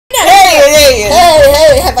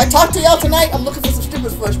have I talked to y'all tonight? I'm looking for some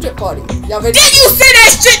strippers for a strip party. Y'all ready? Did you say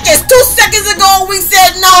that shit just 2 seconds ago? We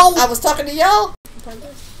said no. I was talking to y'all.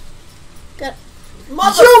 You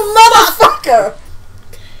motherfucker.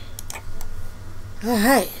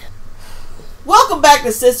 Alright. Welcome back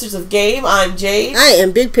to Sisters of Game. I'm Jade. I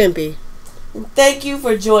am Big Pimpy. Thank you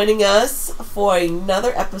for joining us for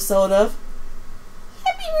another episode of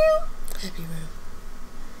Happy Room. Happy Room.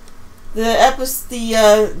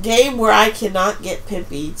 The game where I cannot get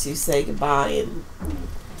Pimpy to say goodbye, and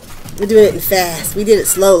we're doing it in fast. We did it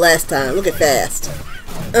slow last time. Look at fast.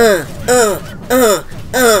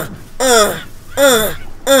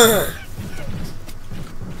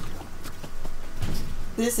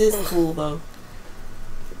 This is cool though.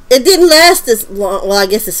 It didn't last as long. Well, I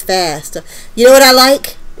guess it's fast. You know what I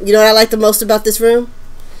like? You know what I like the most about this room?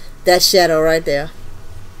 That shadow right there.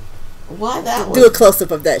 Why that one? Do a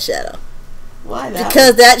close-up of that shadow. Why that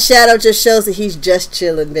Because that shadow just shows that he's just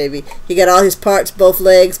chilling, baby. He got all his parts, both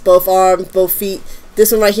legs, both arms, both feet.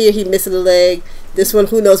 This one right here, he missing a leg. This one,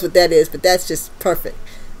 who knows what that is, but that's just perfect.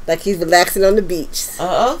 Like he's relaxing on the beach.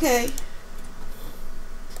 Okay.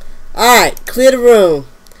 Alright, clear the room.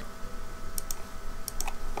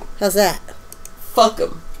 How's that? Fuck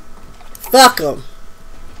him. Fuck him.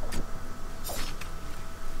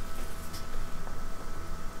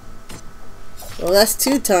 Well, that's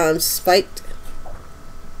 2 times spiked.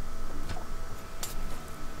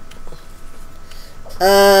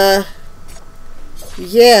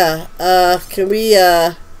 Yeah, can we,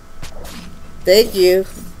 thank you.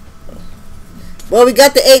 Well, we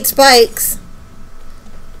got the 8 spikes.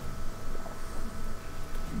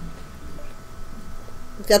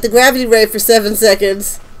 We got the gravity ray for 7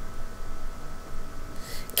 seconds.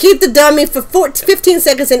 Keep the dummy for 15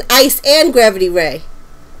 seconds in ice and gravity ray.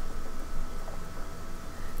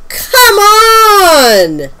 Come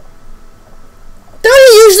on!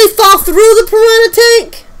 Don't he usually fall through the piranha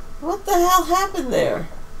tank? What the hell happened there?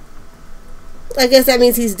 I guess that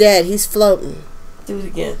means he's dead. He's floating. Do it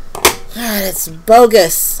again. Ah, that's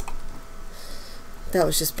bogus. That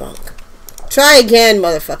was just bunk. Try again,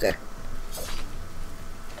 motherfucker.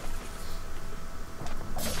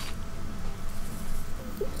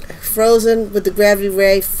 Frozen with the gravity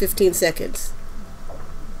ray, 15 seconds.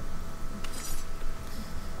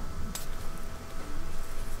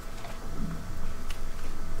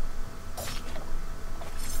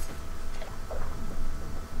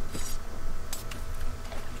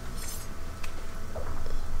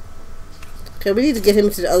 Okay, we need to get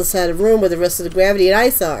him to the other side of the room where the rest of the gravity and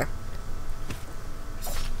ice are.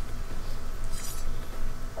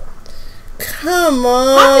 Come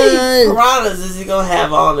on! How many piranhas is he gonna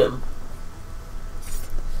have on him?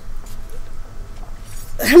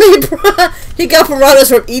 How many piranhas? He got piranhas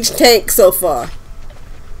from each tank so far.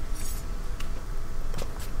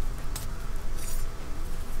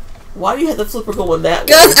 Why do you have the flipper going that way?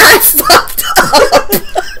 Because I fucked up!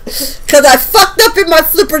 Because I fucked up in my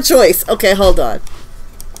flipper choice. Okay, hold on.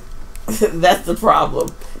 That's the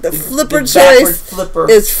problem. The flipper the choice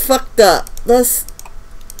flipper is fucked up.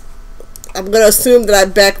 I'm going to assume that I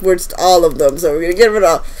backwards all of them. So we're going to get rid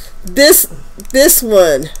of this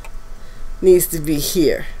one needs to be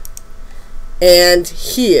here. And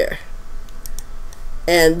here.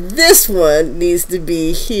 And this one needs to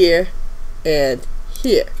be here and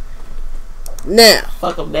here. Now.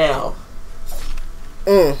 Fuck them now.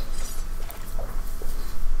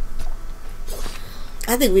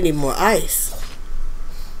 I think we need more ice.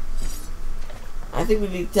 I think we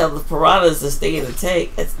need to tell the piranhas to stay in the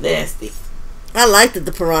tank. That's nasty. I like that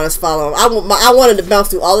the piranhas follow him. I wanted to bounce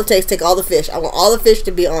through all the tanks, take all the fish. I want all the fish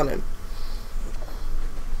to be on him.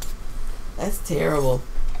 That's terrible.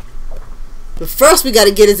 But first we got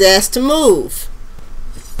to get his ass to move.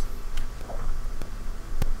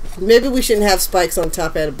 Maybe we shouldn't have spikes on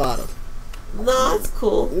top and the bottom. No, it's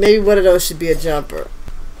cool. Maybe one of those should be a jumper.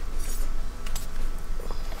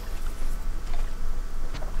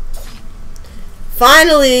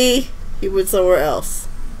 Finally, he went somewhere else.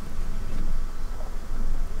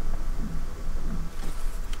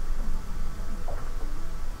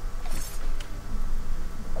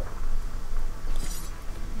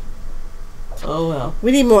 Oh well.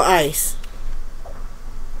 We need more ice.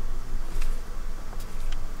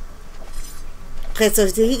 Okay, so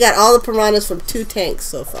he got all the piranhas from 2 tanks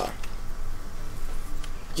so far.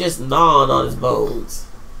 Just gnawing on his bones.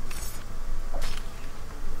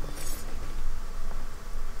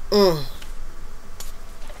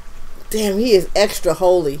 Damn, he is extra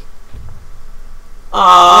holy.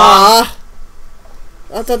 Ah.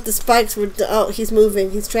 I thought the spikes were... Oh, he's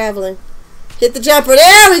moving. He's traveling. Hit the jumper.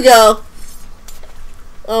 There we go.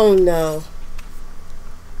 Oh, no.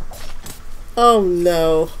 Oh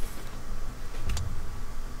no.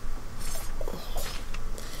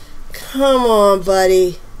 Come on,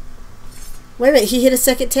 buddy. Wait a minute, he hit a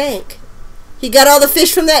second tank. He got all the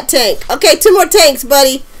fish from that tank. Okay, 2 more tanks,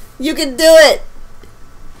 buddy. You can do it.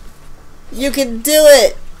 You can do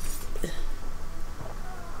it.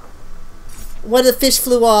 One of the fish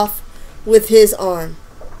flew off with his arm.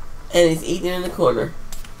 And he's eating in the corner.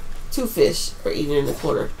 2 fish are eating in the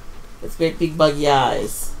corner. With great big buggy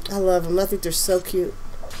eyes. I love them. I think they're so cute.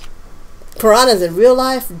 Piranhas in real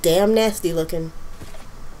life, damn nasty looking.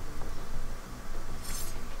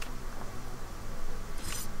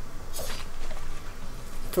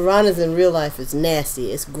 Piranhas in real life is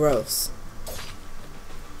nasty. It's gross.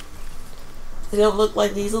 They don't look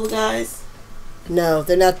like these little guys? No,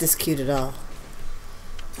 they're not this cute at all.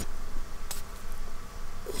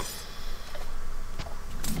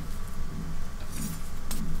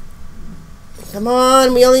 Come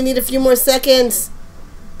on, we only need a few more seconds.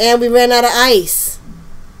 And we ran out of ice.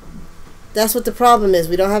 That's what the problem is.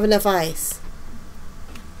 We don't have enough ice.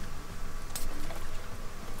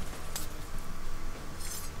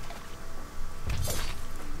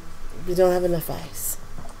 We don't have enough ice.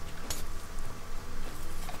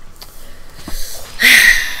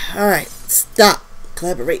 Alright, stop.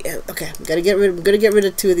 Collaborate. Okay, we're gonna get rid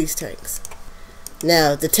of 2 of these tanks.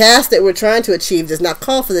 Now, the task that we're trying to achieve does not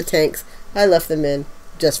call for the tanks. I left them in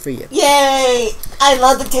just for you. Yay! I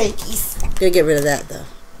love the tankies. Gonna get rid of that though.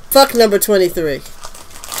 Fuck number 23.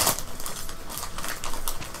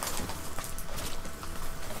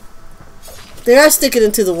 They are sticking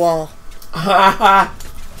into the wall. Ha ha.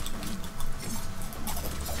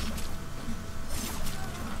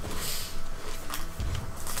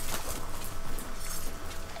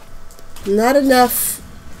 Not enough.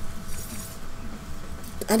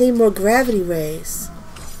 I need more gravity rays.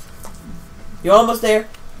 You're almost there.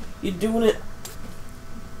 You're doing it.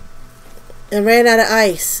 And ran out of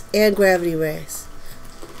ice and gravity rays.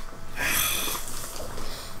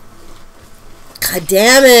 God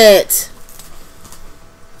damn it!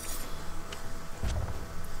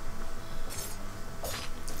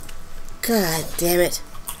 God damn it.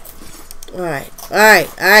 Alright,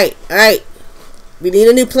 alright, alright, alright. We need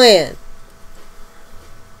a new plan.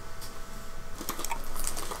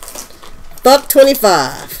 Buck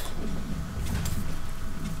 25.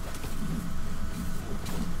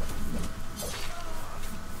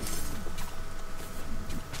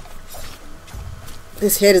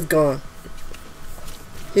 His head is gone.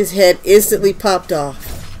 His head instantly popped off.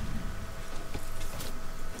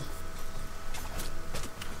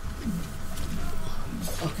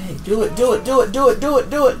 Okay, do it, do it, do it, do it, do it,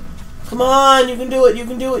 do it. Come on, you can do it, you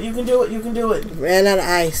can do it, you can do it, you can do it. Ran out of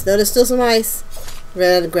ice. No, there's still some ice.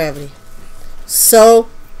 Ran out of gravity. So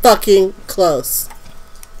fucking close.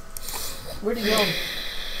 Where'd he go?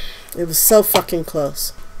 It was so fucking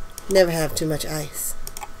close. Never have too much ice.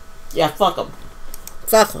 Yeah, fuck him.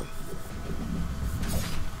 Fuck them.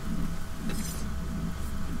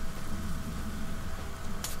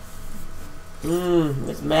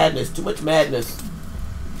 It's madness. Too much madness.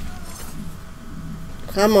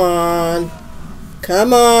 Come on.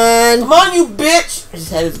 Come on. Come on, you bitch! His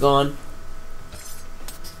head is gone.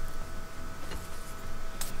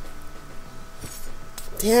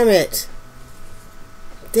 Damn it.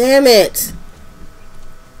 Damn it.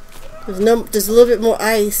 There's a little bit more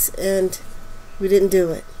ice and we didn't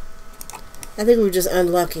do it. I think we were just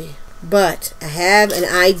unlucky. But I have an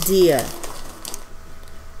idea.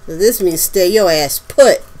 So this means stay your ass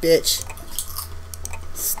put, bitch.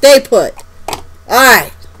 Stay put.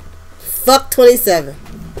 Alright. Fuck 27.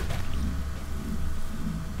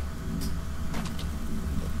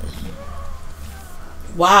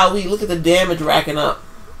 Wow, look at the damage racking up.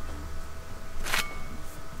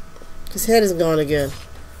 His head is gone again.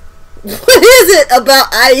 What is it about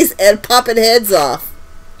ice and popping heads off?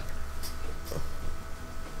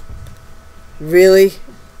 Really?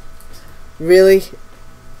 Really?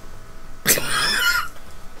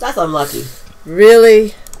 That's unlucky.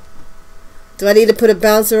 Really? Do I need to put a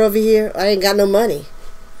bouncer over here? I ain't got no money.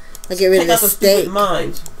 I'll get rid of the steak.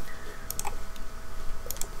 Mind.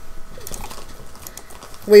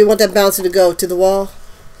 Where you want that bouncer to go? To the wall?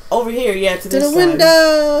 Over here, yeah, to this the side.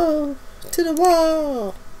 window! To the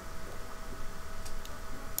wall!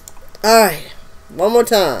 Alright. One more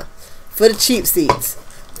time. For the cheap seats.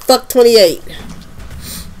 Fuck 28.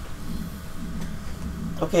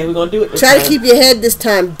 Okay, we're gonna do it this Try time. to keep your head this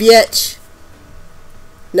time, bitch.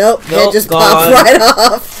 Nope, head just gone. popped right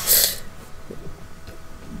off.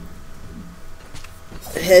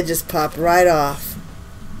 Head just popped right off.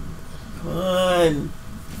 Come on.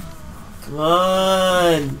 Come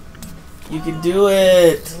on. You can do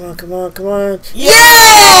it. Come on, come on, come on.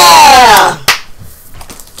 Yeah!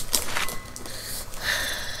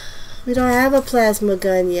 We don't have a plasma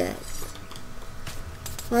gun yet.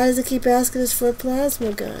 Why does it keep asking us for a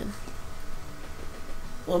plasma gun?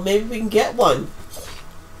 Well, maybe we can get one.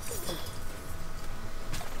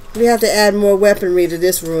 We have to add more weaponry to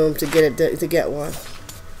this room to get it to get one,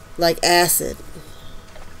 like acid.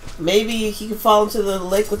 Maybe he can fall into the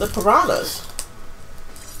lake with the piranhas.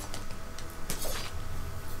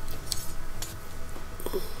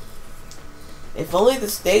 If only the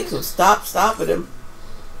snakes would stop stopping him.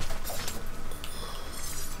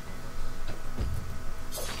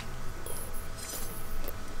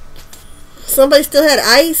 Somebody still had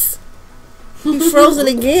ice? He frozen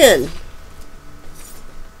again.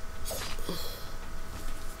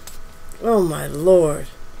 Oh my lord.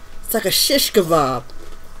 It's like a shish kebab.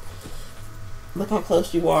 Look how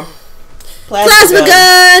close you are. Plasma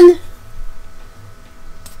gun!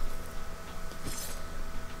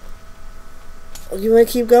 You want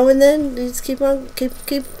to keep going then? You just keep on, keep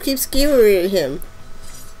skewering him.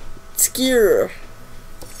 Skewer.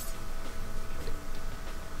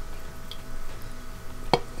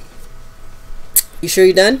 You sure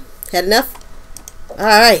you're done? Had enough?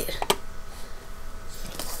 Alright.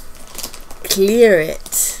 Clear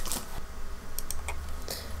it.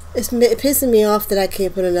 It's pissing me off that I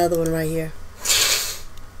can't put another one right here.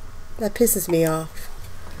 That pisses me off.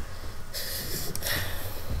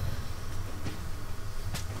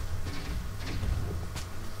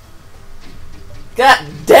 God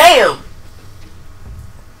damn!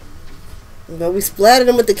 But we splattered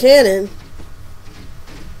him with the cannon.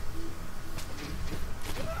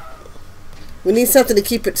 We need something to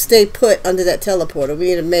keep it stay put under that teleporter. We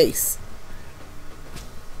need a mace.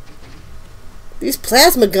 These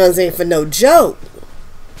plasma guns ain't for no joke.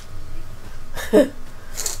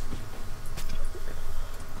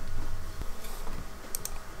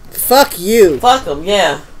 Fuck you. Fuck him,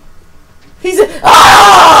 yeah. He's a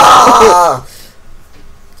ah!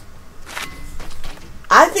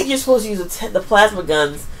 I think you're supposed to use the plasma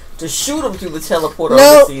guns to shoot him through the teleporter on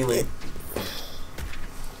the ceiling.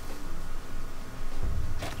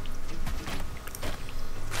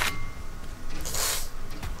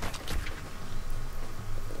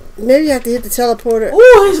 Maybe you have to hit the teleporter.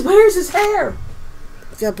 Ooh, where's his hair?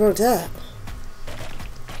 It got burnt up.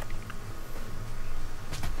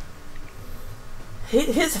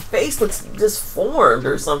 His face looks disformed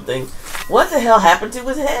or something. What the hell happened to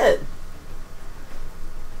his head?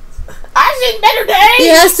 I've seen better days! He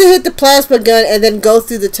has to hit the plasma gun and then go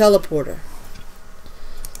through the teleporter.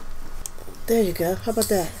 There you go. How about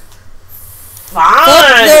that? Fine!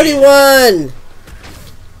 Fuck 31!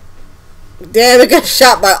 Damn, it got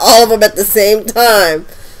shot by all of them at the same time.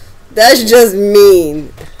 That's just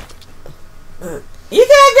mean. You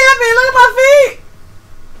can't get me! Look at my feet!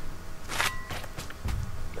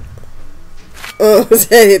 Oh, his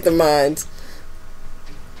head hit the mines.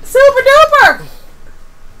 Super duper!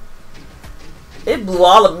 It blew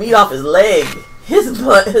all the meat off his leg. His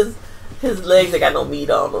legs, they got no meat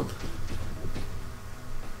on them.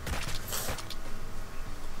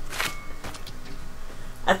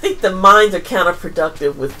 I think the mines are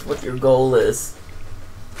counterproductive with what your goal is.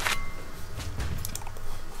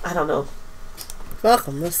 I don't know. Fuck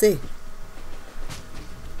him, let's see.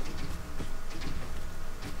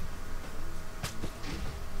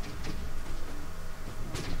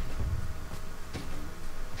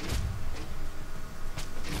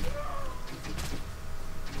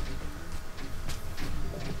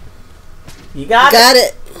 You got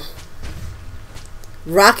it.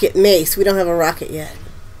 Rocket mace. We don't have a rocket yet.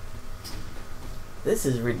 This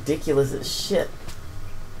is ridiculous as shit.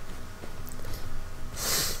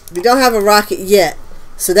 We don't have a rocket yet.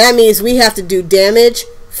 So that means we have to do damage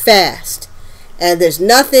fast. And there's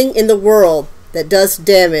nothing in the world that does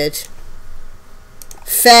damage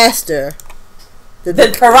faster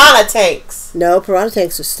than piranha tanks. No, piranha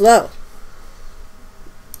tanks are slow.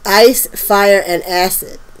 Ice, fire, and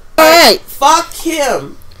acid. Alright. Fuck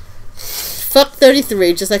him. Fuck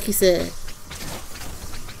 33, just like you said.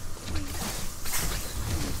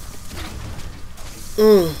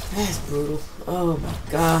 That's brutal. Oh my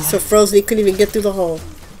god. So frozen, he couldn't even get through the hole.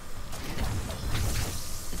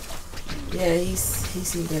 Yeah, he's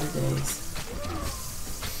seen better days.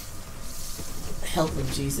 Help him,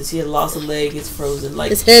 Jesus. He had lost a leg, it's frozen. Like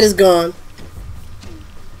his head is gone.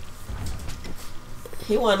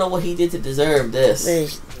 He wanna know what he did to deserve this. Hey,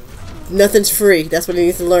 nothing's free. That's what he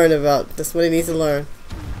needs to learn about. That's what he needs to learn.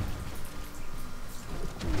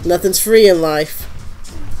 Nothing's free in life.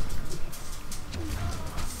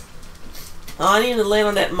 Oh, I need to land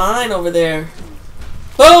on that mine over there.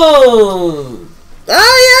 Boom!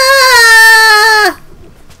 Oh, yeah!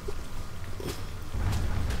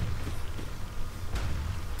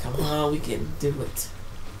 Come on, we can do it.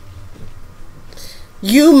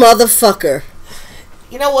 You motherfucker.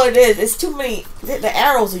 You know what it is? It's too many. The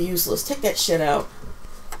arrows are useless. Take that shit out.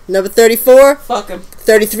 Number 34. Fuck him.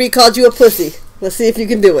 33 called you a pussy. Let's see if you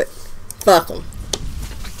can do it. Fuck him.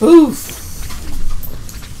 Oof.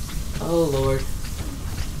 Oh, Lord.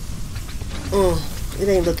 It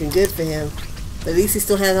ain't looking good for him. But at least he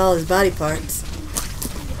still has all his body parts.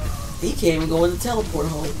 He can't even go in the teleport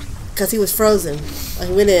hole. Because he was frozen.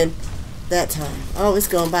 He went in that time. Oh, it's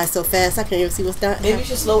going by so fast. I can't even see what's down. Maybe you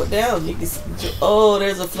should slow it down. You can. Oh,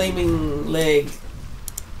 there's a flaming leg.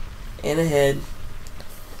 And a head.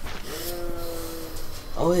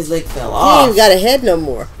 Oh, his leg fell He off. ain't even got a head no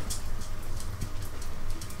more.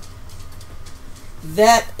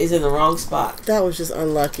 That is in the wrong spot. That was just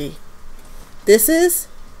unlucky. This is?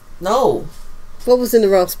 No. What was in the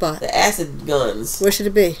wrong spot? The acid guns. Where should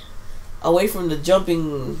it be? Away from the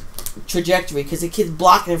jumping trajectory, because the kid's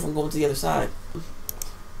blocking him from going to the other side.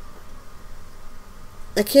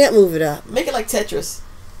 I can't move it up. Make it like Tetris.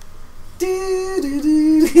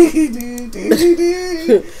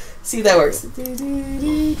 See if that works.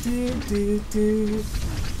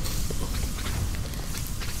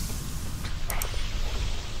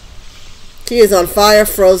 He is on fire,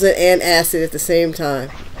 frozen, and acid at the same time.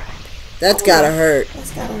 That's gotta hurt.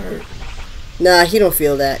 That's gotta hurt. Nah, he don't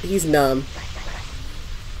feel that. He's numb.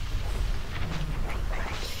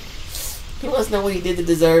 He wants to know what he did to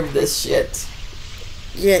deserve this shit.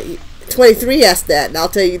 Yeah, 23 asked that, and I'll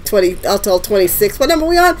tell you 20. I'll tell 26. What number are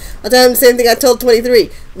we on? I'll tell him the same thing I told 23.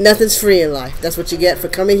 Nothing's free in life. That's what you get for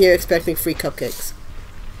coming here expecting free cupcakes.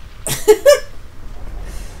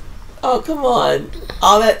 Oh, come on.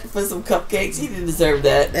 All that for some cupcakes? He didn't deserve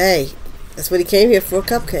that. Hey, that's what he came here for,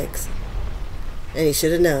 cupcakes. And he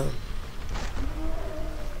should have known.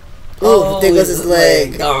 Ooh, there goes his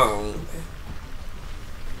leg. Gone.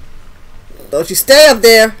 Don't you stay up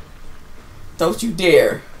there. Don't you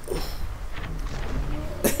dare.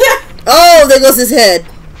 Oh, there goes his head.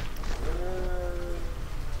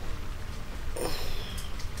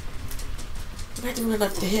 You're not doing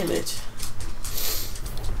enough damage.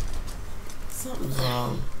 Something's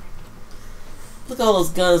wrong. Look at all those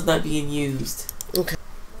guns not being used. Okay.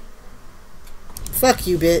 Fuck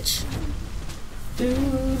you, bitch.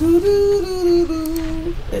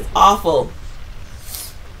 It's awful.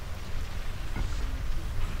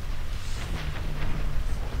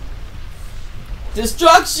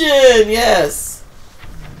 Destruction! Yes!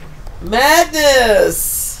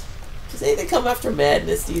 Madness! Does anything come after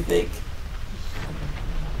madness, do you think?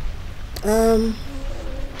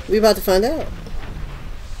 We about to find out.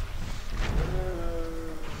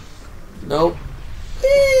 Nope.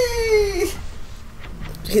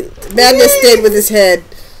 Madness stayed with his head.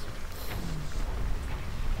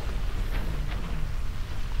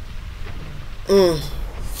 There's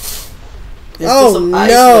Oh, still some ice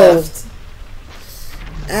no. left.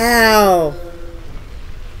 Ow.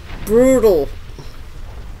 Brutal.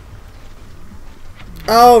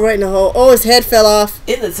 Oh, right in the hole. Oh, his head fell off.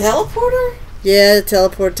 In the teleporter? Yeah, the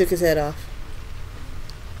teleport took his head off.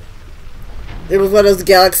 It was one of those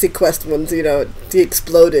Galaxy Quest ones, you know, he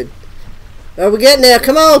exploded. Oh, we're getting there.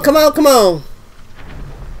 Come on, come on, come on.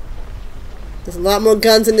 There's a lot more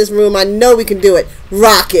guns in this room. I know we can do it.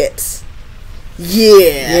 Rockets.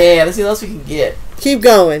 Yeah. Yeah, let's see what else we can get. Keep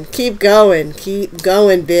going. Keep going. Keep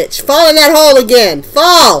going, bitch. Fall in that hole again.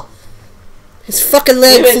 Fall. His fucking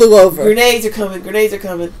leg flew over. Grenades are coming. Grenades are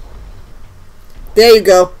coming. There you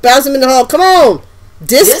go. Bounce him in the hole. Come on.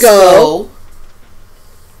 Disco.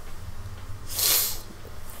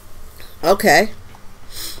 Okay.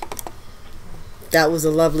 That was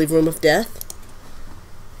a lovely room of death.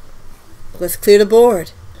 Let's clear the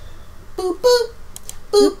board. Boop, boop.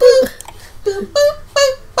 Boop, boop. Boop, boop,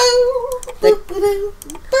 boop,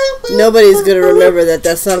 boop. Nobody's gonna remember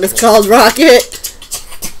that song is called Rocket.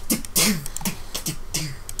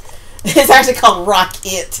 It's actually called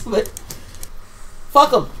Rocket, but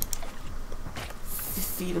fuck them.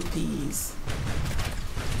 Feed them peas.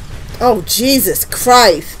 Oh, Jesus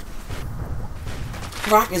Christ.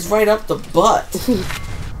 Rock is right up the butt.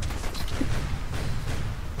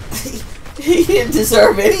 He didn't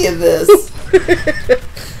deserve any of this.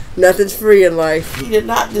 Nothing's free in life. He did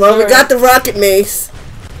not deserve. Well, we got the rocket mace.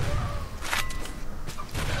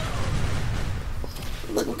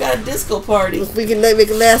 Look, we got a disco party. If we can make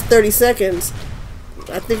it last 30 seconds,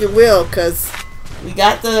 I think it will, because we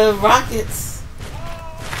got the rockets.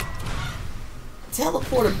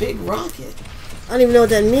 teleport a big rocket? I don't even know what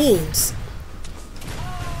that means.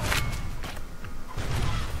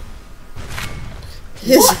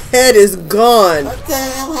 His head is gone. What the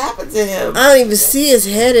hell happened to him? I don't even see his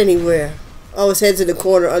head anywhere. Oh, his head's in the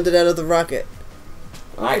corner under that other rocket.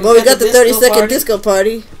 All right, Well, we got the 30-second party. disco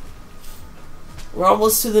party. We're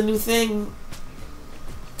almost to the new thing.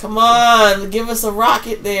 Come on, give us a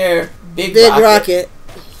rocket there. Big rocket.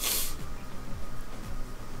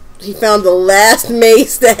 He found the last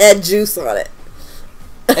mace that had juice on it.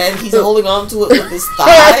 And he's holding on to it with his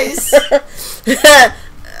thighs.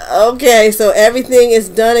 Okay, so everything is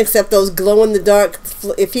done except those glow-in-the-dark.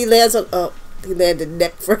 If he lands on... Oh, he landed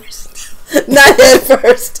neck first. Not head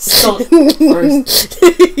first. So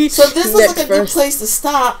this looks like a good place to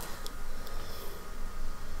stop.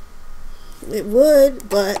 It would,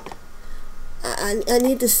 but I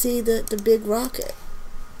need to see the big rocket.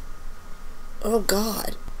 Oh,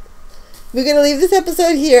 God. We're going to leave this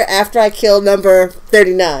episode here after I kill number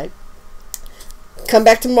 39. Come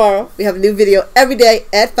back tomorrow. We have a new video every day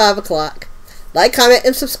at 5 o'clock. Like, comment,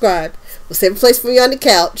 and subscribe. We'll save a place for you on the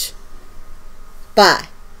couch. Bye.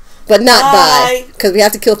 But not bye. Because we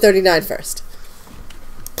have to kill 39 first.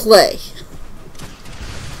 Play.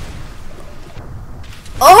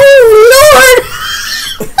 Oh, Lord!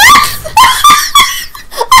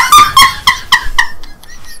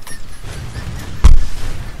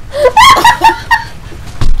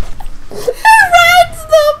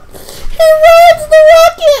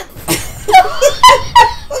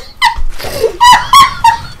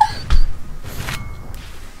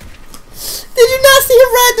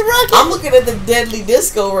 I'm looking at the deadly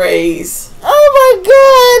disco rays. Oh my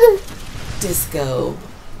God! Disco.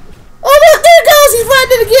 Oh no, there it goes! He's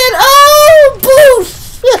riding it again! Oh, boosh!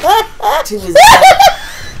 To his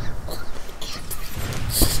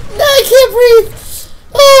No, I can't breathe!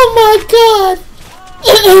 Oh my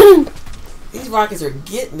God! These rockets are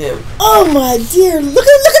getting him. Oh my dear! Look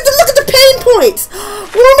at the pain points!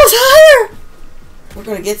 We're almost higher! We're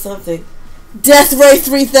gonna get something. Death Ray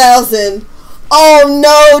 3000. Oh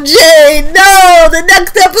no, Jay! No! The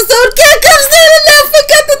next episode can't come soon enough! We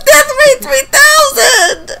got the Death Ray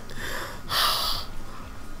 3000!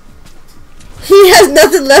 He has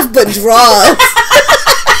nothing left but draws.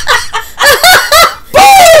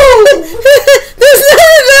 Boom! There's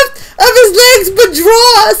nothing left of his legs but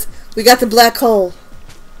draws. We got the black hole.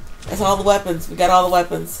 That's all the weapons. We got all the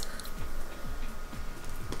weapons.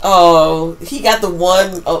 Oh, he got the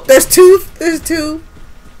one. Oh, There's two. There's two.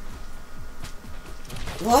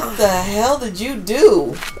 What the hell did you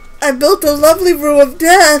do? I built a lovely room of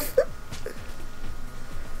death.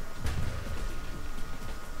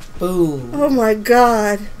 Boom. Oh my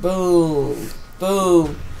God. Boom.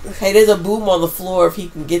 Boom. Hey, there's a boom on the floor if he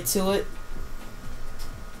can get to it.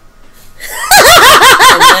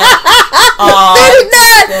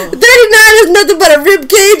 39 is nothing but a rib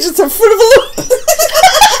cage. It's a fruit of a loop.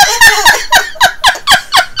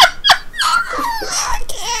 I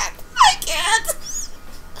can't.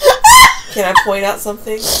 Can I point out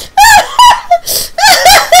something?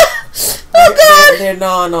 Oh God. They're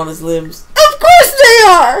gnawing on his limbs. Of course they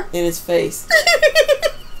are. In his face.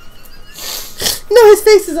 No, his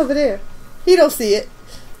face is over there. He don't see it.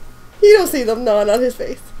 He don't see them gnawing on his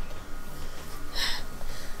face.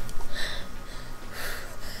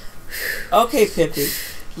 Okay, Pippi.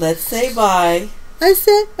 Let's say bye. I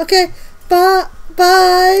said, okay,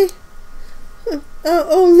 bye.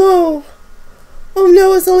 Oh no. Oh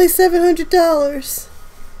no, it's only $700.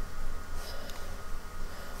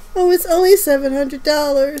 Oh, it's only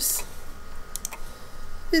 $700.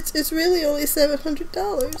 It's really only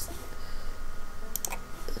 $700.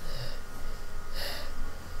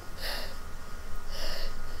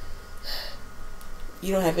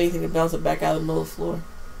 You don't have anything to bounce it back out of the middle of the floor.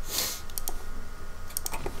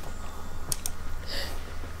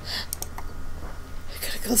 I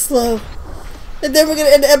gotta go slow. And then we're gonna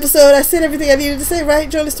end the episode. I said everything I needed to say, right?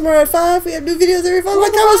 Join us tomorrow at 5. We have new videos every 5.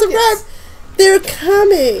 Like, comment, subscribe. They're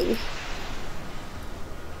coming.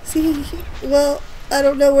 See, well, I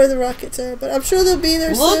don't know where the rockets are, but I'm sure they'll be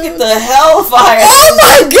there soon. Look at the hellfire. Oh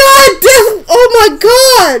my God! Oh my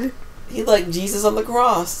God! He's like Jesus on the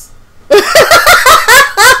cross.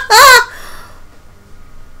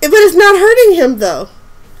 But it's not hurting him, though.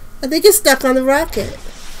 I think it's stuck on the rocket.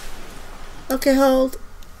 Okay, hold.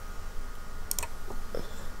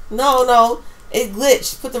 No. It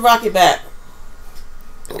glitched. Put the rocket back.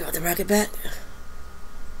 You want the rocket back?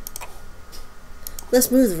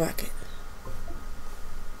 Let's move the rocket.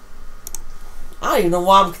 I don't even know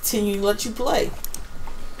why I'm continuing to let you play.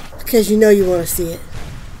 Because you know you want to see it.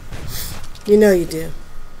 You know you do.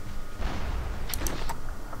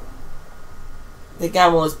 They got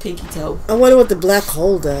him on his pinky toe. I wonder what the black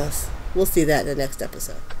hole does. We'll see that in the next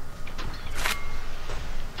episode.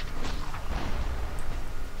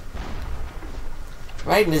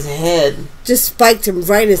 Right in his head. Just spiked him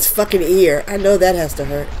right in his fucking ear. I know that has to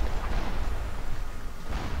hurt.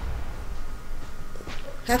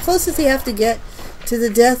 How close does he have to get to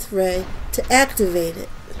the death ray to activate it?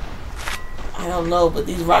 I don't know, but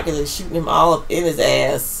these rockets are shooting him all up in his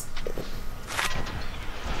ass.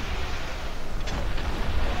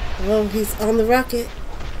 Oh, he's on the rocket.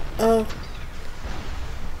 Oh.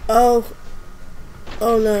 Oh.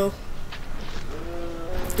 Oh no.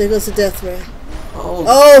 There goes the death ray.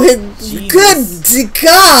 Oh, Good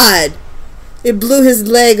God! It blew his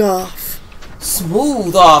leg off.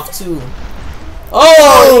 Smooth off, too.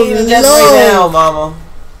 Oh, he's death ray now, mama.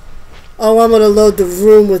 Oh, I'm gonna load the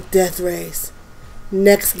room with death rays.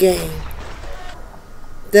 Next game.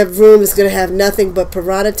 That room is gonna have nothing but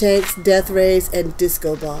piranha tanks, death rays, and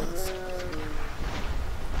disco balls.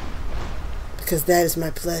 Because that is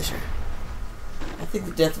my pleasure. I think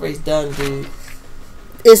the death ray's done, dude.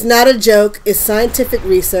 It's not a joke. It's scientific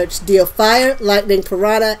research. Deal fire, lightning,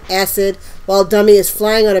 piranha, acid, while dummy is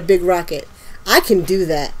flying on a big rocket. I can do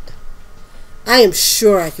that. I am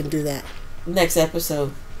sure I can do that. Next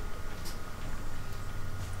episode.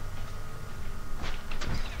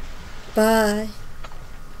 Bye.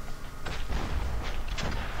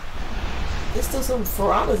 There's still some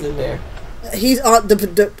piranhas in there. He's on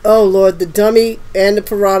the oh Lord, the dummy and the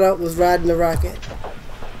piranha was riding the rocket.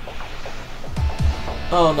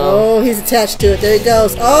 Oh no. Oh, he's attached to it. There he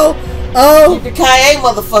goes. Oh. Yippee-ki-yay,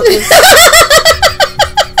 motherfuckers.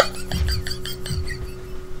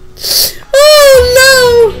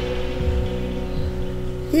 Oh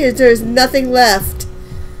no. There's nothing left.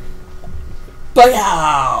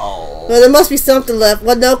 Bow. Well, there must be something left.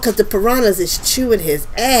 Well, no, because the piranhas is chewing his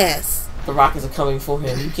ass. The rockets are coming for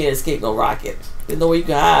him. You can't escape no rocket. There's no way you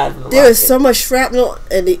can hide from the There rocket. is so much shrapnel,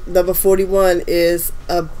 and the number 41 is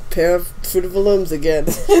a pair of Fruit of the Looms again.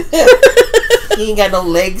 He ain't got no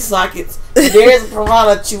leg sockets. There's a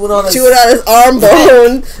piranha chewing on his arm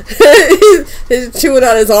bone. He's chewing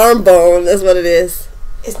on his arm bone. That's what it is.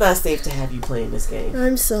 It's not safe to have you playing this game.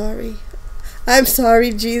 I'm sorry. I'm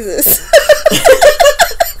sorry, Jesus.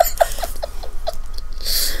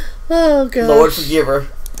 Oh, God. Lord, forgive her.